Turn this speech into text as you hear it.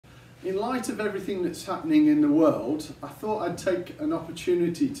in light of everything that's happening in the world, I thought I'd take an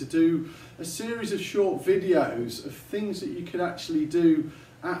opportunity to do a series of short videos of things that you could actually do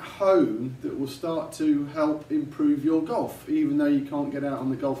at home that will start to help improve your golf, even though you can't get out on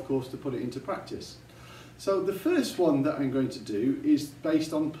the golf course to put it into practice. So the first one that I'm going to do is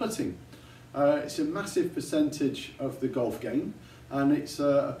based on putting. It's a massive percentage of the golf game, and it's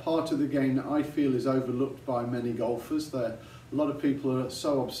a part of the game that I feel is overlooked by many golfers. A lot of people are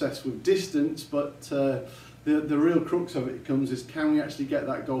so obsessed with distance, but the real crux of it comes is, can we actually get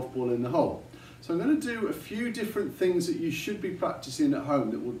that golf ball in the hole? So I'm going to do a few different things that you should be practicing at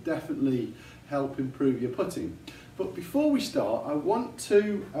home that will definitely help improve your putting. But before we start, I want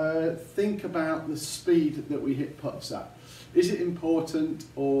to think about the speed that we hit putts at. Is it important,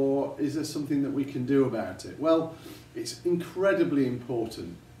 or is there something that we can do about it? Well, it's incredibly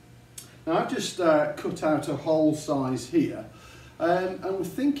important. Now I've just cut out a hole size here, and we're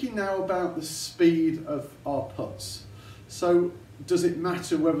thinking now about the speed of our putts. So does it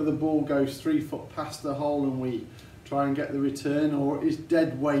matter whether the ball goes 3 foot past the hole and we try and get the return, or is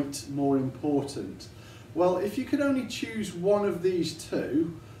dead weight more important? Well, if you could only choose one of these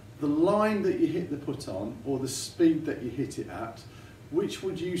two, the line that you hit the putt on or the speed that you hit it at, which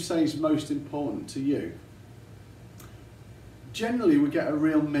would you say is most important to you? Generally we get a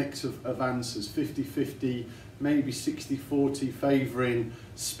real mix of answers, 50-50, maybe 60-40 favouring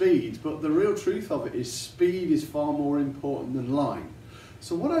speed, but the real truth of it is speed is far more important than line.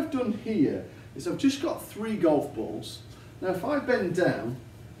 So what I've done here is I've just got 3 golf balls. Now if I bend down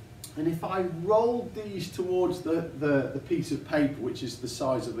and if I roll these towards the piece of paper, which is the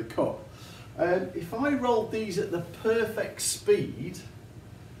size of the cup, if I rolled these at the perfect speed,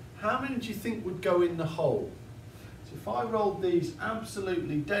 how many do you think would go in the hole? So if I rolled these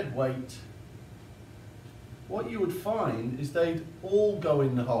absolutely dead weight, what you would find is they'd all go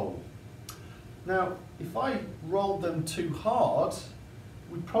in the hole. Now, if I rolled them too hard,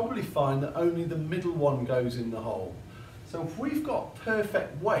 we'd probably find that only the middle one goes in the hole. So if we've got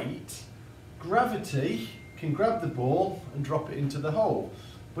perfect weight, gravity can grab the ball and drop it into the hole.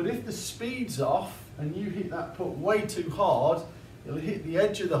 But if the speed's off and you hit that putt way too hard, it'll hit the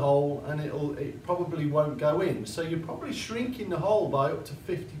edge of the hole and it probably won't go in. So you're probably shrinking the hole by up to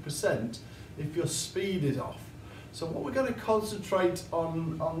 50% if your speed is off. So what we're going to concentrate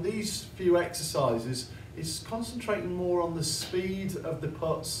on these few exercises is concentrating more on the speed of the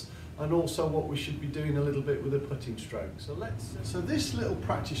putts, and also what we should be doing a little bit with a putting stroke. So this little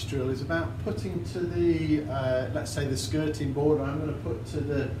practice drill is about putting to the, let's say the skirting board, and I'm going to put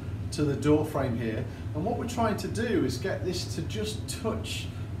to the door frame here. And what we're trying to do is get this to just touch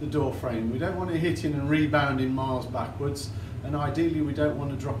the door frame. We don't want to hit in and rebounding miles backwards, and ideally we don't want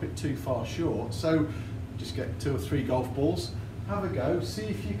to drop it too far short. So just get 2 or 3 golf balls, have a go, see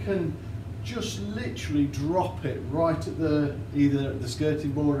if you can just literally drop it right at either the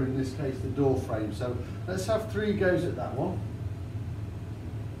skirting board, or in this case the door frame. So let's have 3 goes at that one.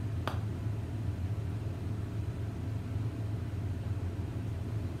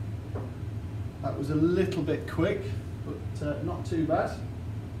 That was a little bit quick, but not too bad.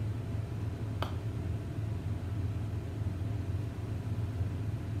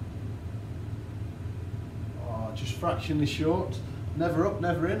 Oh, just fractionally short. Never up,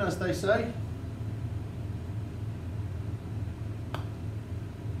 never in, as they say. A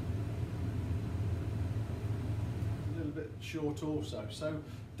little bit short also. So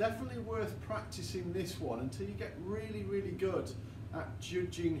definitely worth practicing this one until you get really, really good at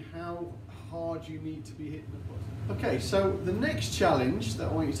judging how hard you need to be hitting the putt. Okay, so the next challenge that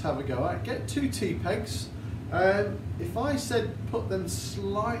I want you to have a go at, get 2 tee pegs. If I said put them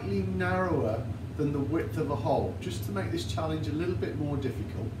slightly narrower than the width of a hole, just to make this challenge a little bit more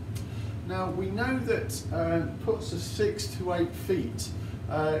difficult. Now we know that putts are 6 to 8 feet.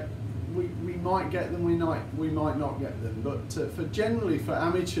 We might get them, we might not get them, but generally for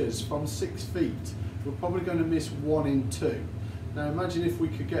amateurs from 6 feet, we're probably going to miss 1 in 2. Now imagine if we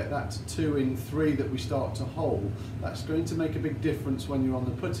could get that to 2 in 3 that we start to hole. That's going to make a big difference when you're on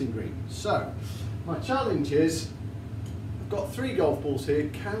the putting green. So my challenge is, I've got 3 golf balls here.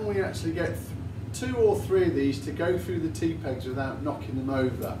 Can we actually get 2 or 3 of these to go through the tee pegs without knocking them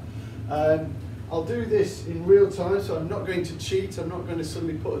over? I'll do this in real time, so I'm not going to cheat. I'm not going to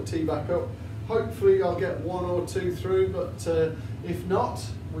suddenly put a tee back up. Hopefully I'll get 1 or 2 through, but if not,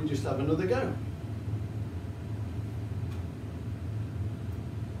 we just have another go.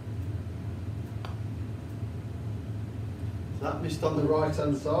 So that missed on the right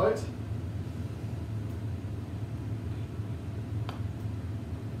hand side.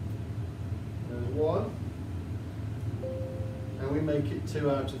 There's 1. And we make it it 2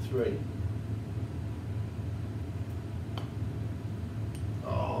 out of 3.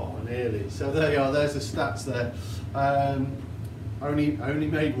 Oh, nearly. So there you are, there's the stats there. Only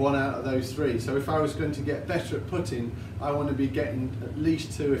made 1 out of those 3. So if I was going to get better at putting, I want to be getting at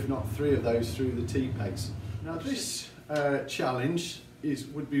least 2, if not 3 of those through the tee pegs. Now this challenge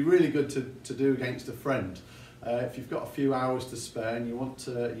would be really good to do against a friend. If you've got a few hours to spare and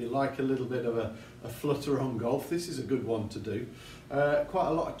you like a little bit of a flutter on golf, this is a good one to do. Quite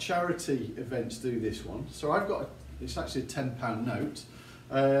a lot of charity events do this one. So it's actually a £10 note.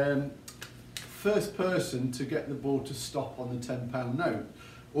 First person to get the ball to stop on the £10 note,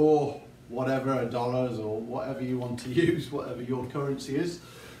 or whatever, dollars or whatever you want to use, whatever your currency is.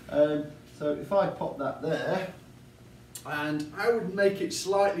 So if I pop that there, and I would make it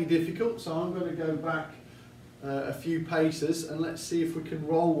slightly difficult, so I'm going to go back a few paces and let's see if we can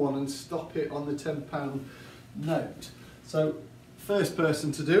roll one and stop it on the £10 note. So first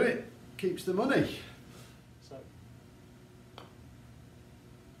person to do it keeps the money. So,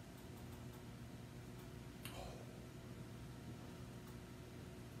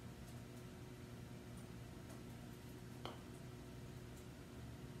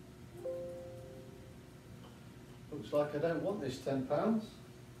 looks like I don't want this £10.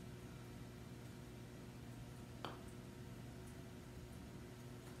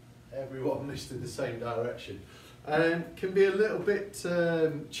 Everyone missed in the same direction. Can be a little bit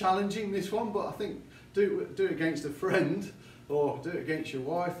challenging, this one, but I think do it against a friend, or do it against your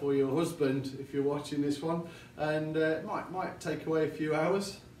wife or your husband if you're watching this one, and it might take away a few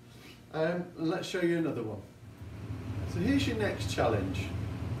hours. And let's show you another one. So here's your next challenge.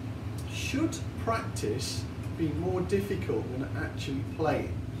 Should practice be more difficult than actually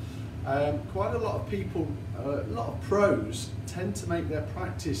playing? Quite a lot of people, a lot of pros tend to make their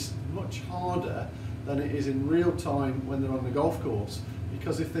practice much harder than it is in real time when they're on the golf course,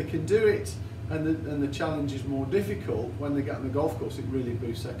 because if they can do it and the challenge is more difficult, when they get on the golf course it really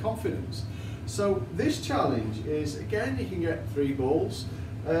boosts their confidence. So this challenge is, again, you can get 3 balls,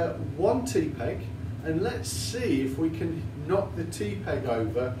 1 tee peg, and let's see if we can knock the tee peg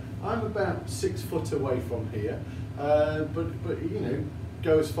over. I'm about 6 foot away from here, but you know,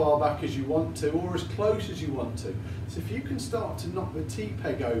 go as far back as you want to, or as close as you want to. So if you can start to knock the tee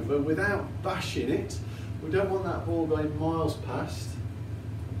peg over without bashing it, we don't want that ball going miles past.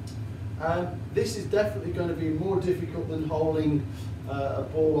 This is definitely going to be more difficult than holding a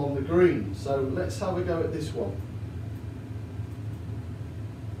ball on the green. So let's have a go at this one.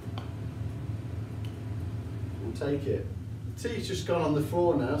 We'll take it. The tee's just gone on the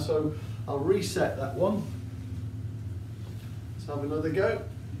floor now, so I'll reset that one. Let's have another go.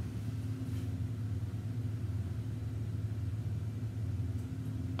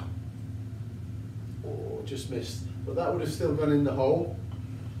 Oh, just missed. But that would have still gone in the hole.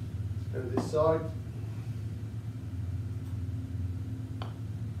 Let's go to this side.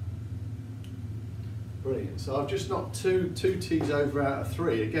 Brilliant. So I've just knocked two tees over out of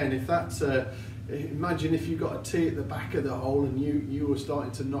 3. Again, if that's imagine if you've got a tee at the back of the hole and you were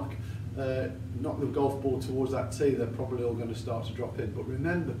starting to knock the golf ball towards that tee, they're probably all going to start to drop in. But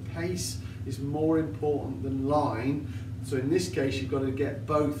remember, pace is more important than line. So in this case, you've got to get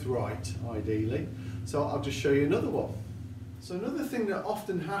both right, ideally. So I'll just show you another one. So another thing that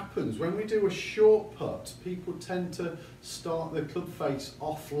often happens when we do a short putt, people tend to start their club face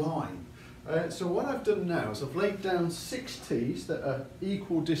offline. So what I've done now is I've laid down 6 tees that are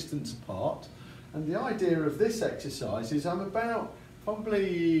equal distance apart, and the idea of this exercise is I'm about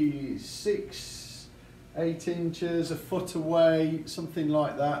probably 6, 8 inches, a foot away, something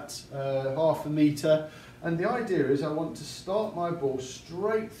like that, half a metre, and the idea is I want to start my ball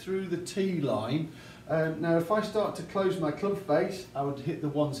straight through the tee line. Now if I start to close my club face, I would hit the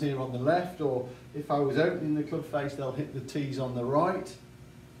ones here on the left, or if I was opening the club face, they'll hit the tees on the right.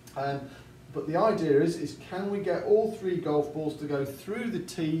 But the idea is can we get all 3 golf balls to go through the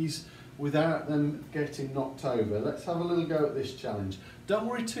tees without them getting knocked over? Let's have a little go at this challenge. Don't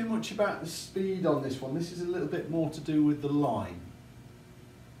worry too much about the speed on this one. This is a little bit more to do with the line.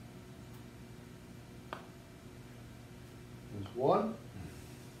 There's 1.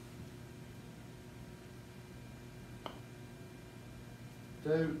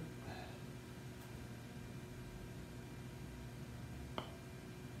 2.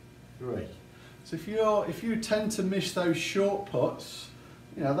 3. So if you tend to miss those short putts,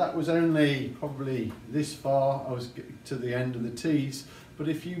 you know, that was only probably this far, I was to the end of the tees, but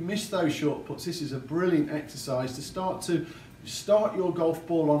if you miss those short putts, this is a brilliant exercise to start your golf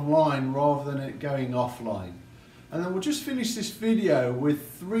ball online rather than it going offline. And then we'll just finish this video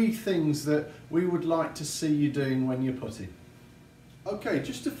with 3 things that we would like to see you doing when you're putting. Okay,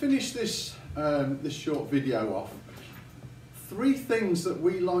 just to finish this, this short video off, 3 things that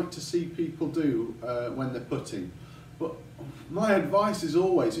we like to see people do when they're putting. But my advice is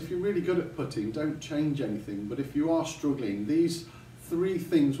always, if you're really good at putting, don't change anything. But if you are struggling, these 3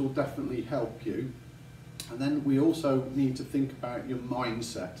 things will definitely help you. And then we also need to think about your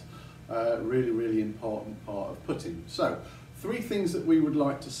mindset. Really, really important part of putting. So, 3 things that we would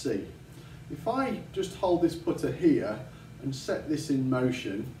like to see. If I just hold this putter here and set this in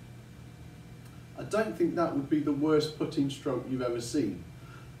motion, I don't think that would be the worst putting stroke you've ever seen.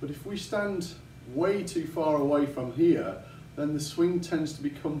 But if we stand way too far away from here, then the swing tends to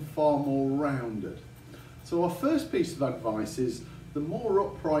become far more rounded. So our first piece of advice is, the more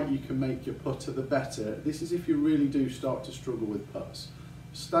upright you can make your putter, the better. This is if you really do start to struggle with putts.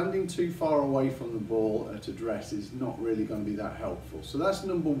 Standing too far away from the ball at address is not really going to be that helpful. So that's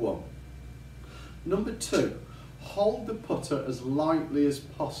number 1. Number 2, hold the putter as lightly as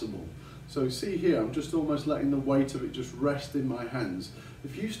possible. So see here, I'm just almost letting the weight of it just rest in my hands.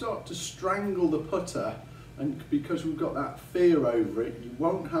 If you start to strangle the putter, and because we've got that fear over it, you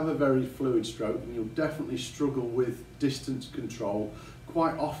won't have a very fluid stroke, and you'll definitely struggle with distance control.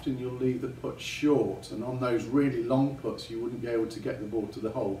 Quite often you'll leave the putt short, and on those really long putts you wouldn't be able to get the ball to the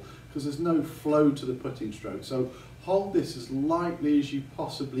hole because there's no flow to the putting stroke. So hold this as lightly as you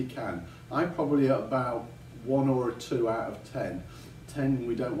possibly can. I'm probably at about 1 or a 2 out of 10. 10,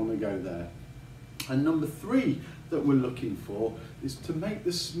 we don't want to go there. And number 3 that we're looking for is to make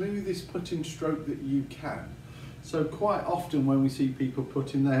the smoothest putting stroke that you can. So quite often when we see people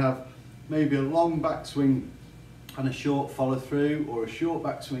putting, they have maybe a long backswing and a short follow through, or a short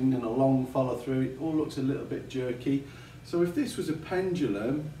backswing and a long follow through. It all looks a little bit jerky. So if this was a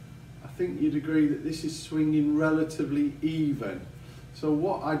pendulum, I think you'd agree that this is swinging relatively even. So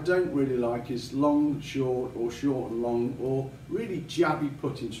what I don't really like is long, short, or short and long, or really jabby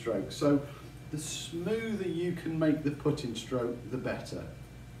putting strokes. So the smoother you can make the putting stroke, the better.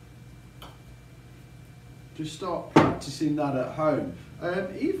 Just start practicing that at home.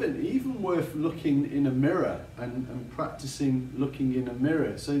 Even worth looking in a mirror and practicing looking in a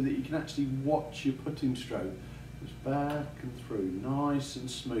mirror so that you can actually watch your putting stroke. Just back and through, nice and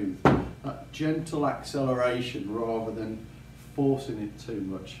smooth. That gentle acceleration rather than forcing it too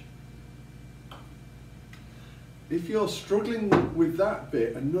much. If you're struggling with that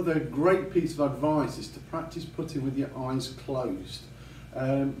bit, another great piece of advice is to practice putting with your eyes closed.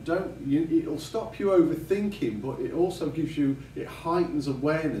 It'll stop you overthinking, but it also gives you, it heightens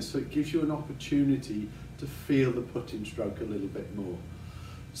awareness, so it gives you an opportunity to feel the putting stroke a little bit more.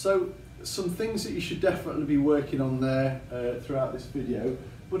 So some things that you should definitely be working on there throughout this video.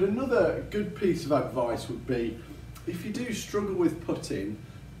 But another good piece of advice would be, if you do struggle with putting,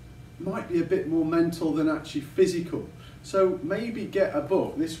 it might be a bit more mental than actually physical. So maybe get a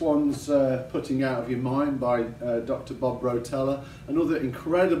book. This one's Putting Out of Your Mind by Dr. Bob Rotella. Another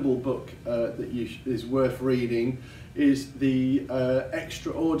incredible book that is worth reading is The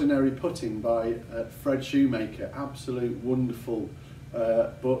Extraordinary Putting by Fred Shoemaker. Absolute wonderful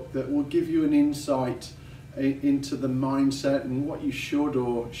book that will give you an insight into the mindset and what you should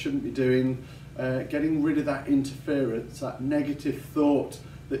or shouldn't be doing, getting rid of that interference, that negative thought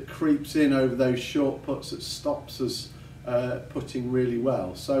that creeps in over those short putts that stops us putting really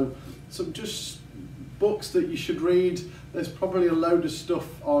well. So some just books that you should read. There's probably a load of stuff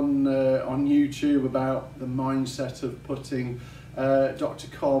on YouTube about the mindset of putting. Dr.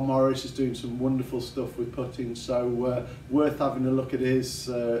 Carl Morris is doing some wonderful stuff with putting, so worth having a look at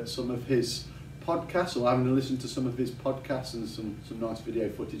some of his podcasts, or having a listen to some of his podcasts, and some nice video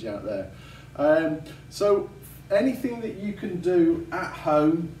footage out there. So anything that you can do at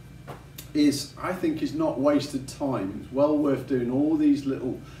home I think is not wasted time. It's well worth doing all these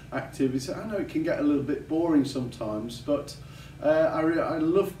little activities. I know it can get a little bit boring sometimes, but I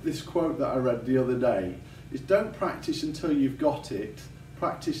love this quote that I read the other day. Is don't practice until you've got it,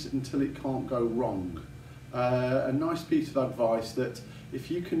 practice until it can't go wrong. A nice piece of advice that if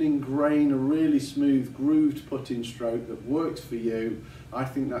you can ingrain a really smooth grooved putting stroke that works for you, I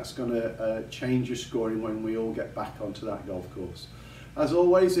think that's going to change your scoring when we all get back onto that golf course. As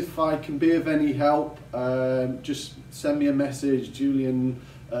always, if I can be of any help, just send me a message, Julian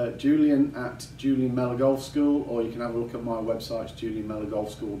at Julian Mellor Golf School, or you can have a look at my website,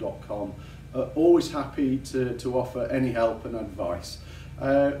 julianmellorgolfschool.com. Always happy to offer any help and advice.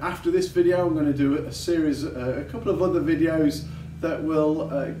 After this video, I'm going to do a couple of other videos that will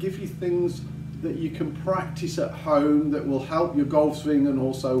give you things that you can practice at home that will help your golf swing and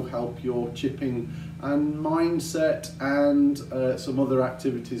also help your chipping and mindset, and some other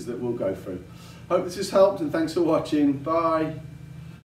activities that we'll go through. Hope this has helped, and thanks for watching. Bye.